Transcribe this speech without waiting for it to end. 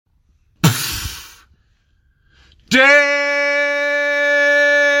Dave's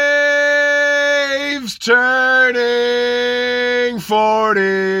turning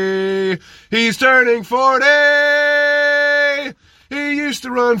 40. He's turning 40. He used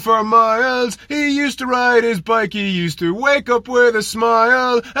to run for miles. He used to ride his bike. He used to wake up with a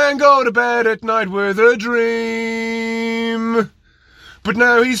smile and go to bed at night with a dream. But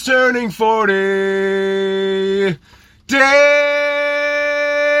now he's turning 40. Dave's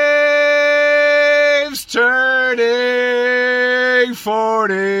turning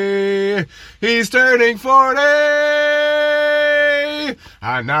 40. He's turning 40.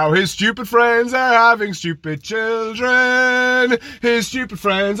 And now his stupid friends are having stupid children. His stupid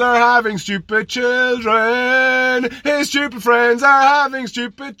friends are having stupid children. His stupid friends are having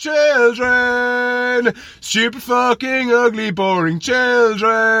stupid children. Stupid fucking ugly boring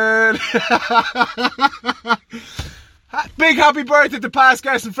children. Big happy birthday to past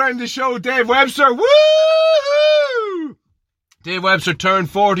guest and friend of the show, Dave Webster. Woo! Dave Webster turned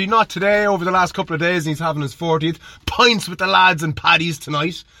 40, not today, over the last couple of days, and he's having his 40th. Pints with the lads and Paddy's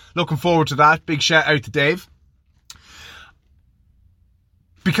tonight. Looking forward to that. Big shout out to Dave.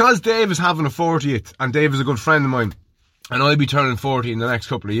 Because Dave is having a 40th, and Dave is a good friend of mine, and I'll be turning 40 in the next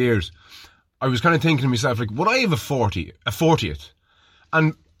couple of years, I was kind of thinking to myself, like, would I have a 40th?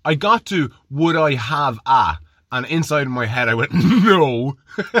 And I got to, would I have a... And inside of my head I went, no.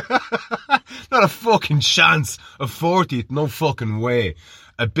 Not a fucking chance. A 40th, no fucking way.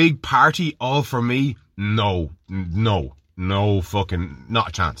 A big party all for me? No fucking, not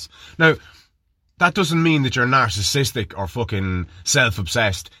a chance. Now, that doesn't mean that you're narcissistic or fucking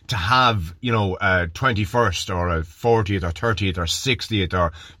self-obsessed to have, you know, a 21st or a 40th or 30th or 60th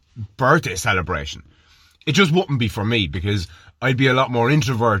or birthday celebration. It just wouldn't be for me because I'd be a lot more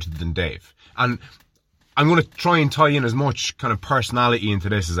introverted than Dave. And I'm going to try and tie in as much kind of personality into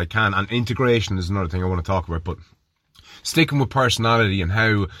this as I can, and integration is another thing I want to talk about, but sticking with personality and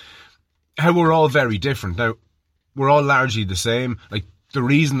how we're all very different. Now, we're all largely the same. Like, the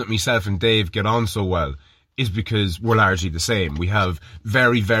reason that myself and Dave get on so well is because we're largely the same. We have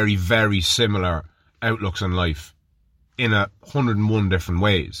very, very, very similar outlooks on life in 101 different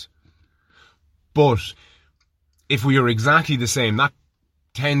ways. But if we are exactly the same, that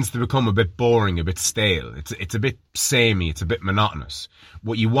tends to become a bit boring, a bit stale. It's a bit samey, it's a bit monotonous.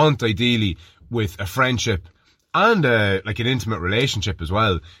 What you want, ideally, with a friendship and like an intimate relationship as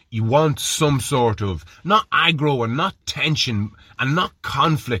well, you want some sort of, not aggro and not tension and not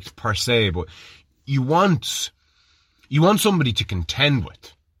conflict per se, but you want somebody to contend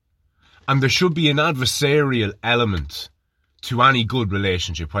with. And there should be an adversarial element to any good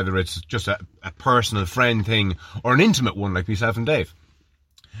relationship, whether it's just a personal friend thing or an intimate one like myself and Dave.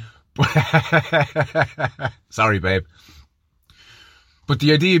 Sorry, babe. But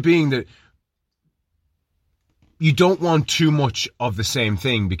the idea being that you don't want too much of the same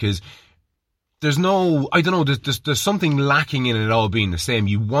thing, because there's no, I don't know, there's something lacking in it all being the same.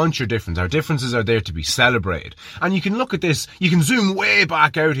 You want your difference. Our differences are there to be celebrated. And you can look at this, you can zoom way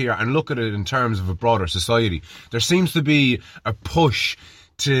back out here and look at it in terms of a broader society. There seems to be a push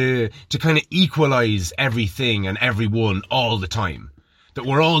to kind of equalise everything and everyone all the time. That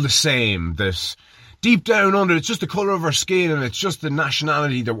we're all the same, that deep down under, it's just the colour of our skin and it's just the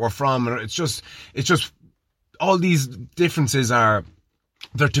nationality that we're from, and it's just all these differences they're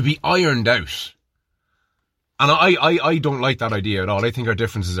to be ironed out. And I don't like that idea at all. I think our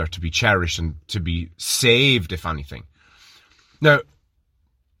differences are to be cherished and to be saved, if anything. Now,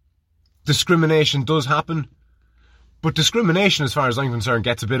 discrimination does happen, but discrimination, as far as I'm concerned,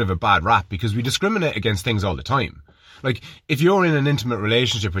 gets a bit of a bad rap because we discriminate against things all the time. Like, if you're in an intimate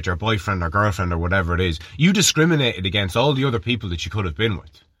relationship with your boyfriend or girlfriend or whatever it is, you discriminated against all the other people that you could have been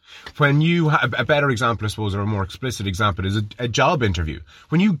with. When you have a better example, I suppose, or a more explicit example, is a job interview.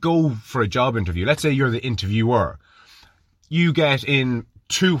 When you go for a job interview, let's say you're the interviewer, you get in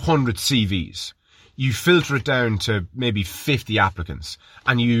 200 CVs. You filter it down to maybe 50 applicants,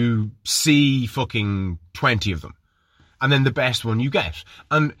 and you see fucking 20 of them. And then the best one you get.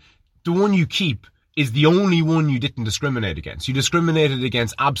 And the one you keep is the only one you didn't discriminate against. You discriminated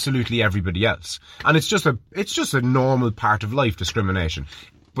against absolutely everybody else. And it's just a normal part of life, discrimination.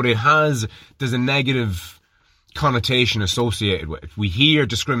 But there's a negative connotation associated with it. We hear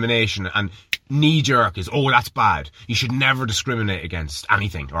discrimination and knee-jerk is, oh, that's bad. You should never discriminate against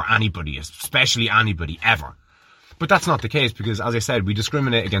anything or anybody, especially anybody, ever. But that's not the case because, as I said, we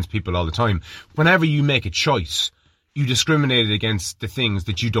discriminate against people all the time. Whenever you make a choice, you discriminated against the things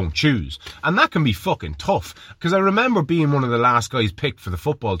that you don't choose. And that can be fucking tough. Because I remember being one of the last guys picked for the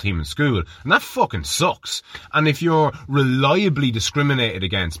football team in school, and that fucking sucks. And if you're reliably discriminated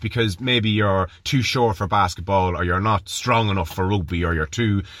against because maybe you're too short for basketball, or you're not strong enough for rugby, or you're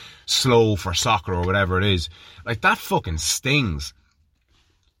too slow for soccer, or whatever it is, like, that fucking stings.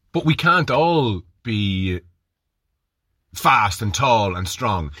 But we can't all be fast and tall and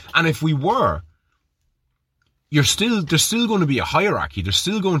strong. And if we were, there's still going to be a hierarchy. There's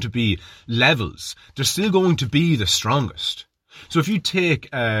still going to be levels. There's still going to be the strongest. So if you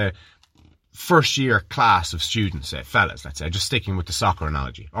take a first year class of students, say, fellas, let's say, just sticking with the soccer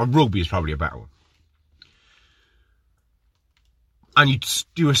analogy, or rugby is probably a better one, and you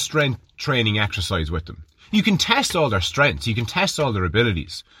do a strength training exercise with them, you can test all their strengths, you can test all their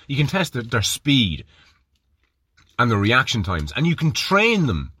abilities, you can test their speed and their reaction times, and you can train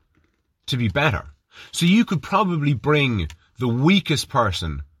them to be better. So you could probably bring the weakest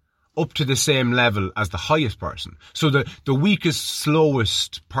person up to the same level as the highest person. So the weakest,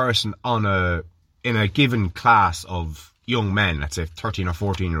 slowest person in a given class of young men, let's say 13 or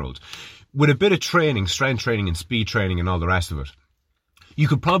 14-year-olds, with a bit of training, strength training and speed training and all the rest of it, you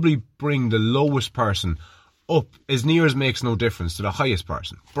could probably bring the lowest person up as near as makes no difference to the highest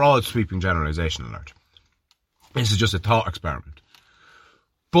person. Broad sweeping generalization alert. This is just a thought experiment.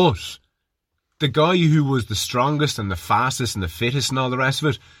 But the guy who was the strongest and the fastest and the fittest and all the rest of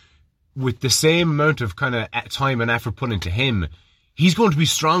it, with the same amount of kind of time and effort put into him, he's going to be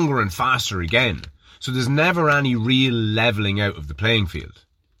stronger and faster again. So there's never any real leveling out of the playing field.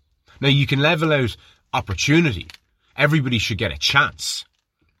 Now, you can level out opportunity. Everybody should get a chance.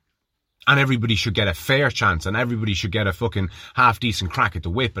 And everybody should get a fair chance. And everybody should get a fucking half-decent crack at the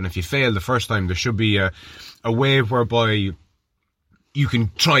whip. And if you fail the first time, there should be a way whereby you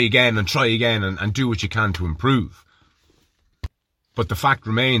can try again and do what you can to improve. But the fact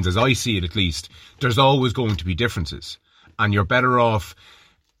remains, as I see it at least, there's always going to be differences. And you're better off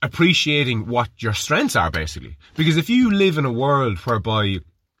appreciating what your strengths are, basically. Because if you live in a world whereby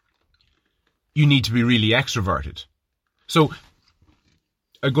you need to be really extroverted. So,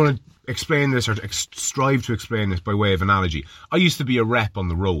 I'm going to explain this, or strive to explain this by way of analogy. I used to be a rep on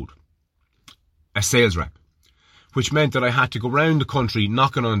the road. A sales rep. Which meant that I had to go around the country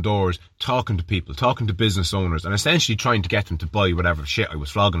knocking on doors, talking to people, talking to business owners, and essentially trying to get them to buy whatever shit I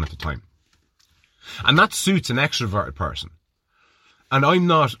was flogging at the time. And that suits an extroverted person. And I'm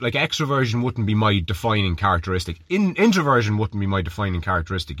not, like, extroversion wouldn't be my defining characteristic. Introversion wouldn't be my defining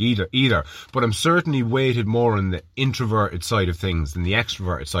characteristic either. But I'm certainly weighted more on the introverted side of things than the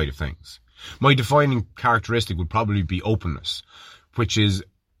extroverted side of things. My defining characteristic would probably be openness, which is,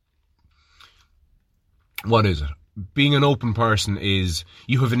 what is it? Being an open person is,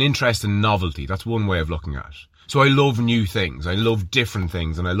 you have an interest in novelty. That's one way of looking at it. So I love new things. I love different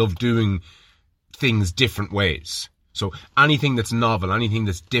things. And I love doing things different ways. So anything that's novel, anything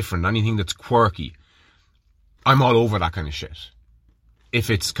that's different, anything that's quirky, I'm all over that kind of shit. If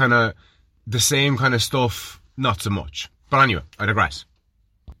it's kind of the same kind of stuff, not so much. But anyway, I digress.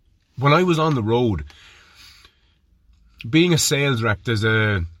 When I was on the road, being a sales rep, there's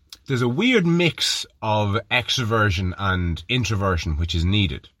a weird mix of extroversion and introversion which is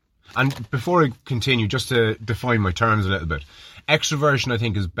needed. And before I continue, just to define my terms a little bit, extroversion I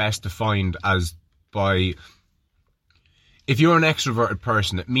think is best defined as by, if you're an extroverted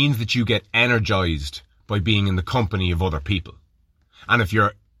person, it means that you get energized by being in the company of other people. And if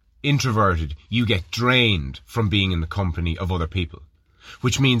you're introverted, you get drained from being in the company of other people.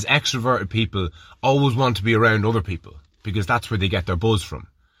 Which means extroverted people always want to be around other people, because that's where they get their buzz from.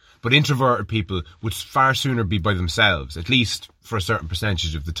 But introverted people would far sooner be by themselves, at least for a certain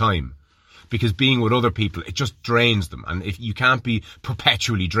percentage of the time. Because being with other people, it just drains them. And if you can't be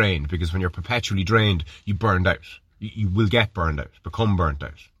perpetually drained, because when you're perpetually drained, you burned out. You will get burned out, become burnt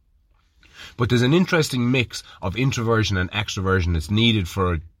out. But there's an interesting mix of introversion and extroversion that's needed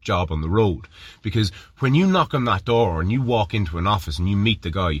for a job on the road. Because when you knock on that door and you walk into an office and you meet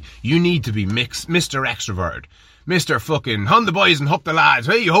the guy, you need to be Mr. Extrovert. Mr. fucking hunt the boys and hup the lads,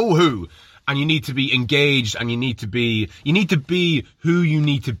 hey ho hoo. And you need to be engaged, and you need to be who you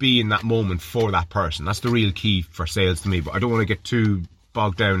need to be in that moment for that person. That's the real key for sales to me, but I don't want to get too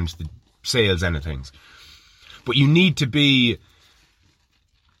bogged down into the sales end of things. But you need to be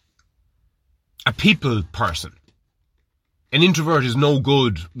a people person. An introvert is no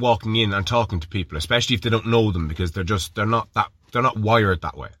good walking in and talking to people, especially if they don't know them, because they're not wired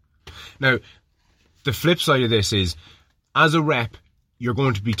that way. Now, the flip side of this is, as a rep, you're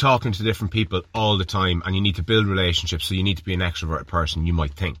going to be talking to different people all the time, and you need to build relationships, so you need to be an extroverted person, you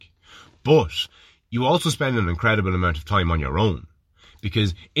might think. But you also spend an incredible amount of time on your own,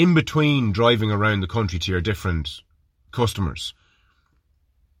 because in between driving around the country to your different customers,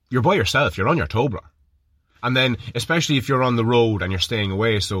 you're by yourself, you're on your Tobler. And then, especially if you're on the road and you're staying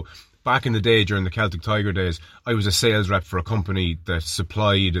away. So back in the day, during the Celtic Tiger days, I was a sales rep for a company that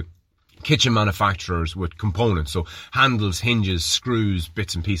supplied kitchen manufacturers with components. So handles, hinges, screws,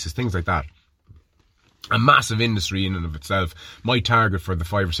 bits and pieces, things like that. A massive industry in and of itself. My target for the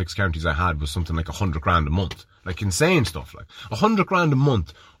 5 or 6 counties I had was something like 100 grand a month. Like insane stuff. Like 100 grand a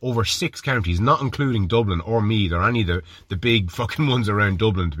month over 6 counties, not including Dublin or Meath or any of the big fucking ones around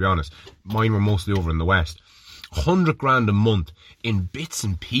Dublin, to be honest. Mine were mostly over in the west. 100 grand a month in bits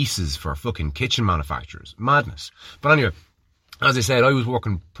and pieces for fucking kitchen manufacturers. Madness. But anyway, as I said, I was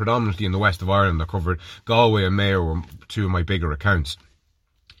working predominantly in the west of Ireland. I covered Galway and Mayo were 2 of my bigger accounts.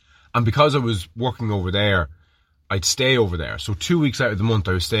 And because I was working over there, I'd stay over there. So 2 weeks out of the month,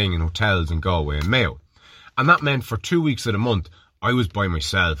 I was staying in hotels in Galway and Mayo. And that meant for 2 weeks of the month, I was by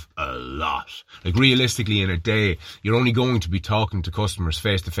myself a lot. Like realistically, in a day, you're only going to be talking to customers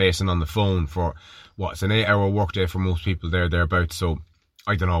face to face and on the phone for, it's an 8-hour workday for most people thereabouts. So,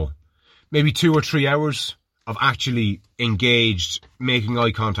 I don't know, maybe 2 or 3 hours of actually engaged, making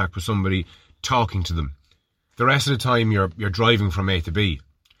eye contact with somebody, talking to them. The rest of the time, you're driving from A to B.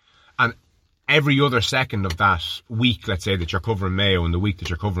 And every other second of that week, let's say, that you're covering Mayo and the week that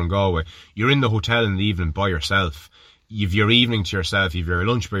you're covering Galway, you're in the hotel in the evening by yourself. You've your evening to yourself, you've your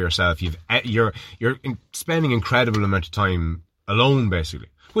lunch by yourself, you're spending incredible amount of time alone, basically.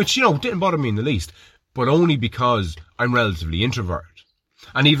 Which, didn't bother me in the least, but only because I'm relatively introverted.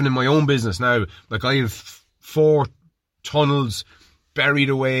 And even in my own business now, like I have 4 tunnels buried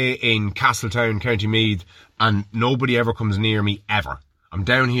away in Castletown, County Meath, and nobody ever comes near me, ever. I'm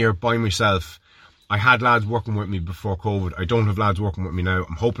down here by myself. I had lads working with me before COVID. I don't have lads working with me now.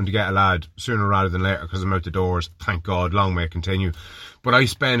 I'm hoping to get a lad sooner rather than later because I'm out the doors. Thank God, long may it continue. But I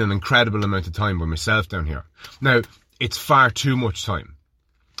spend an incredible amount of time by myself down here. Now, it's far too much time.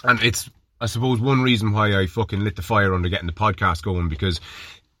 And it's, I suppose, one reason why I fucking lit the fire under getting the podcast going, because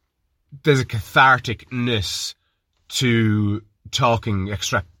there's a catharticness to talking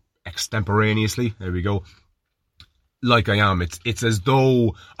extemporaneously. There we go. Like I am. It's as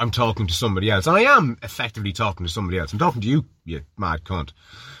though I'm talking to somebody else. And I am effectively talking to somebody else. I'm talking to you, you mad cunt.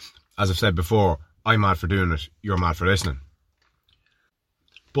 As I've said before, I'm mad for doing it. You're mad for listening.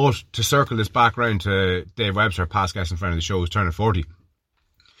 But to circle this back round to Dave Webster, past guest and friend of the show, who's turning 40.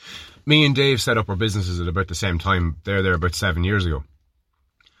 Me and Dave set up our businesses at about the same time. They're there about 7 years ago.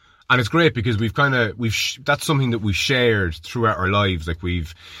 And it's great because that's something that we've shared throughout our lives. Like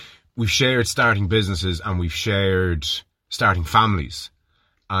we've shared starting businesses and we've shared starting families,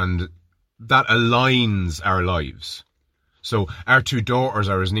 and that aligns our lives. So our 2 daughters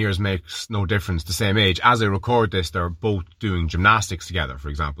are, as near as makes no difference, the same age. As I record this, they're both doing gymnastics together, for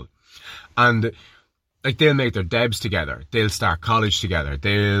example. And like they'll make their debs together. They'll start college together.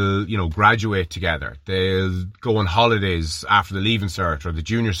 They'll, graduate together. They'll go on holidays after the Leaving Cert or the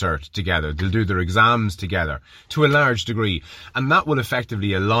Junior Cert together. They'll do their exams together to a large degree. And that will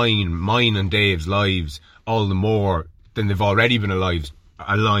effectively align mine and Dave's lives all the more than they've already been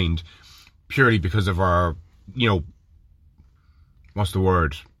aligned, purely because of our, what's the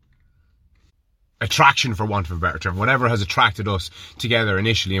word? Attraction, for want of a better term. Whatever has attracted us together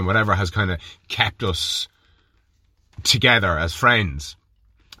initially and whatever has kind of kept us together as friends,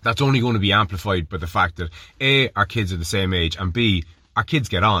 that's only going to be amplified by the fact that A, our kids are the same age, and B, our kids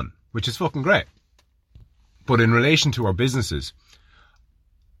get on, which is fucking great. But in relation to our businesses,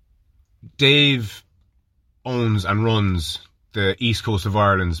 Dave owns and runs the East Coast of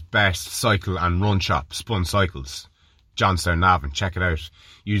Ireland's best cycle and run shop, Spun Cycles, Johnstown, Navan. Check it out.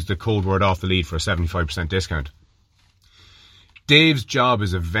 Use the code word off the lead for a 75% discount. Dave's job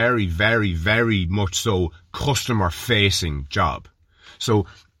is a very, very, very much so customer-facing job. So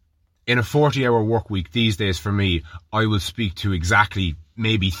in a 40-hour work week these days for me, I will speak to exactly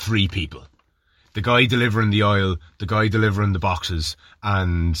maybe 3 people. The guy delivering the oil, the guy delivering the boxes,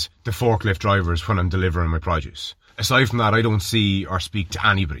 and the forklift drivers when I'm delivering my produce. Aside from that, I don't see or speak to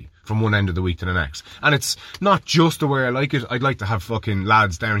anybody from one end of the week to the next. And it's not just the way I like it. I'd like to have fucking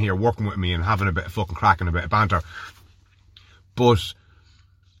lads down here working with me and having a bit of fucking crack and a bit of banter. But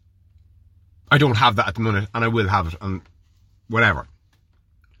I don't have that at the minute, and I will have it, and whatever.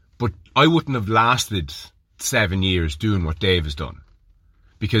 But I wouldn't have lasted 7 years doing what Dave has done.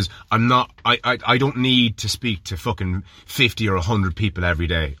 Because I don't need to speak to fucking 50 or 100 people every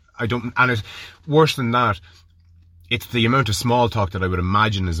day. I don't, and it's worse than that. It's the amount of small talk that I would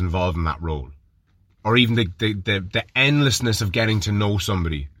imagine is involved in that role. Or even the endlessness of getting to know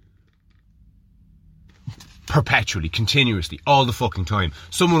somebody perpetually, continuously, all the fucking time.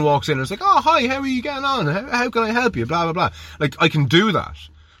 Someone walks in and it's like, oh, hi, how are you getting on? How can I help you? Blah, blah, blah. Like, I can do that,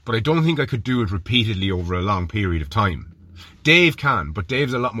 but I don't think I could do it repeatedly over a long period of time. Dave can, but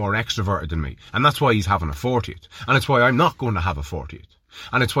Dave's a lot more extroverted than me. And that's why he's having a 40th. And it's why I'm not going to have a 40th.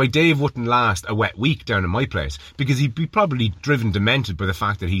 And it's why Dave wouldn't last a wet week down in my place, because he'd be probably driven demented by the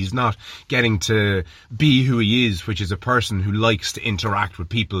fact that he's not getting to be who he is, which is a person who likes to interact with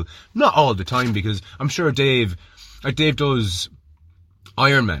people. Not all the time, because I'm sure Dave does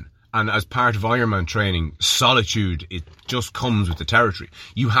Ironman. And as part of Ironman training, solitude, it just comes with the territory.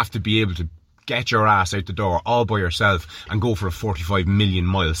 You have to be able to get your ass out the door all by yourself and go for a 45 million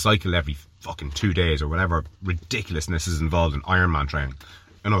mile cycle every fucking 2 days or whatever ridiculousness is involved in Ironman training.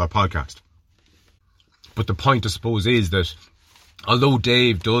 Another podcast. But the point, I suppose, is that although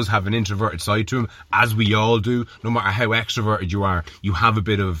Dave does have an introverted side to him, as we all do, no matter how extroverted you are, you have a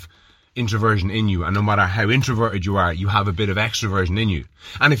bit of introversion in you, and no matter how introverted you are, you have a bit of extroversion in you.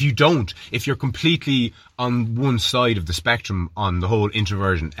 And if you don't, if you're completely on one side of the spectrum on the whole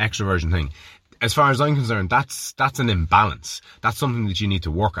introversion extroversion thing, as far as I'm concerned, that's an imbalance. That's something that you need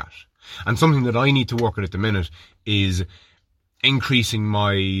to work at. And something that I need to work at the minute is increasing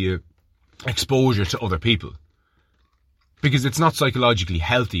my exposure to other people, because it's not psychologically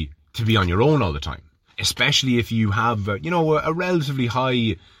healthy to be on your own all the time, especially if you have a relatively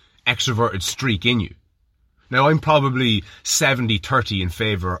high extroverted streak in you. Now, I'm probably 70-30 in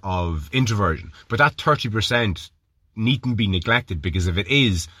favour of introversion, but that 30% needn't be neglected, because if it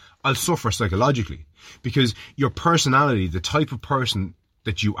is, I'll suffer psychologically, because your personality, the type of person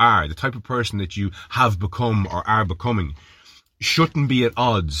that you are, the type of person that you have become or are becoming, shouldn't be at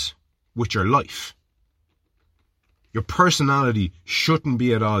odds with your life. Your personality shouldn't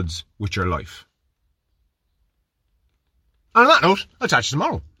be at odds with your life. And on that note, I'll catch you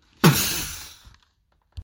tomorrow.